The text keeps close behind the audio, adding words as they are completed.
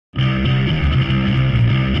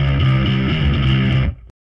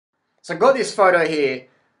So I've got this photo here.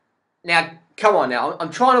 Now, come on now.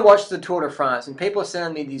 I'm trying to watch the Tour de France, and people are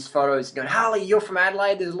sending me these photos going, Harley, you're from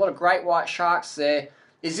Adelaide. There's a lot of great white sharks there.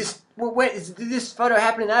 Did this photo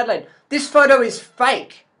happen in Adelaide? This photo is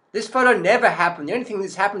fake. This photo never happened. The only thing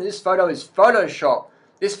that's happened in this photo is Photoshop.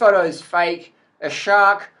 This photo is fake. A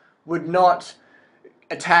shark would not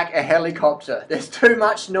attack a helicopter. There's too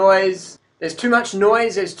much noise. There's too much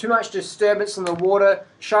noise. There's too much disturbance in the water.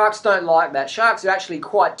 Sharks don't like that. Sharks are actually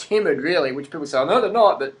quite timid, really, which people say, oh, no, they're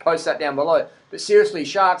not, but post that down below. But seriously,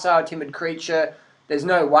 sharks are a timid creature. There's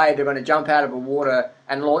no way they're going to jump out of the water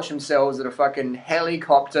and launch themselves at a fucking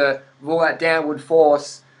helicopter with all that downward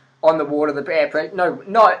force on the water, the air pressure. No,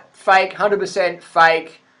 not fake, 100%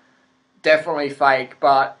 fake. Definitely fake,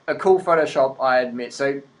 but a cool Photoshop, I admit.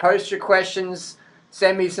 So post your questions,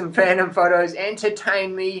 send me some fandom photos,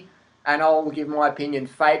 entertain me, and I'll give my opinion,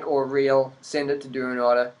 fake or real. Send it to Do in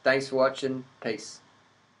Order. Thanks for watching. Peace.